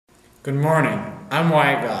Good morning, I'm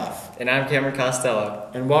Wyatt Goff. And I'm Cameron Costello.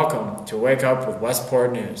 And welcome to Wake Up with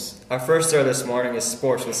Westport News. Our first story this morning is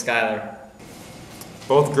sports with Skylar.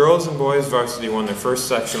 Both girls and boys varsity won their first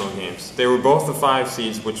sectional games. They were both the 5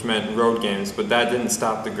 seeds, which meant road games, but that didn't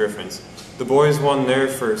stop the Griffins. The boys won their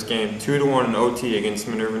first game 2-1 in OT against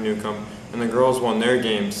Minerva Newcomb, and the girls won their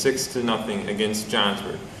game 6-0 against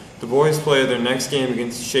Johnsburg. The boys play their next game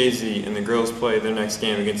against Shazy, and the girls play their next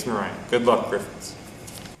game against Mariah. Good luck, Griffins.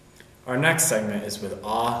 Our next segment is with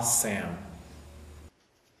Aw Sam.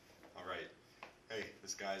 Alright, hey,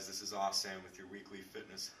 this is Aw Sam with your weekly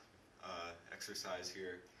fitness exercise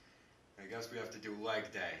here. I guess we have to do leg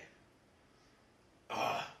day.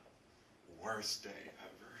 Worst day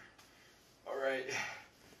ever. Alright,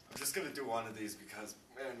 I'm just gonna do one of these because,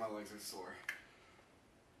 man, my legs are sore.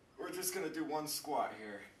 We're just gonna do one squat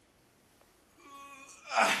here.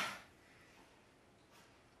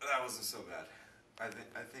 That wasn't so bad. I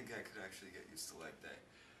think I could actually get used to leg day.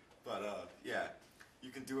 But, yeah,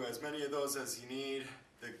 you can do as many of those as you need.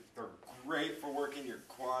 They're great for working your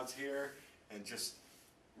quads here, and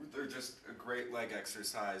they're just a great leg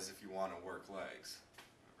exercise if you want to work legs,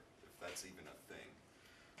 if that's even a thing.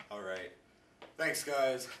 Alright, thanks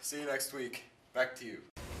guys, see you next week. Back to you.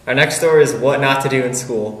 Our next story is what not to do in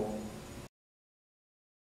school.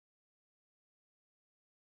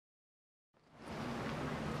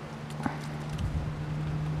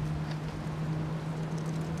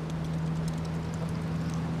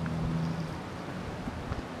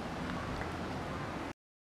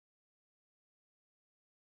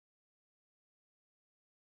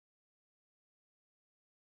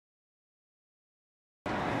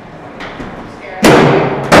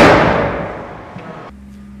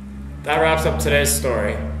 That wraps up today's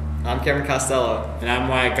story. I'm Cameron Costello. And I'm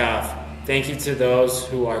Wyatt Goff. Thank you to those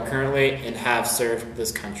who are currently and have served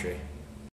this country.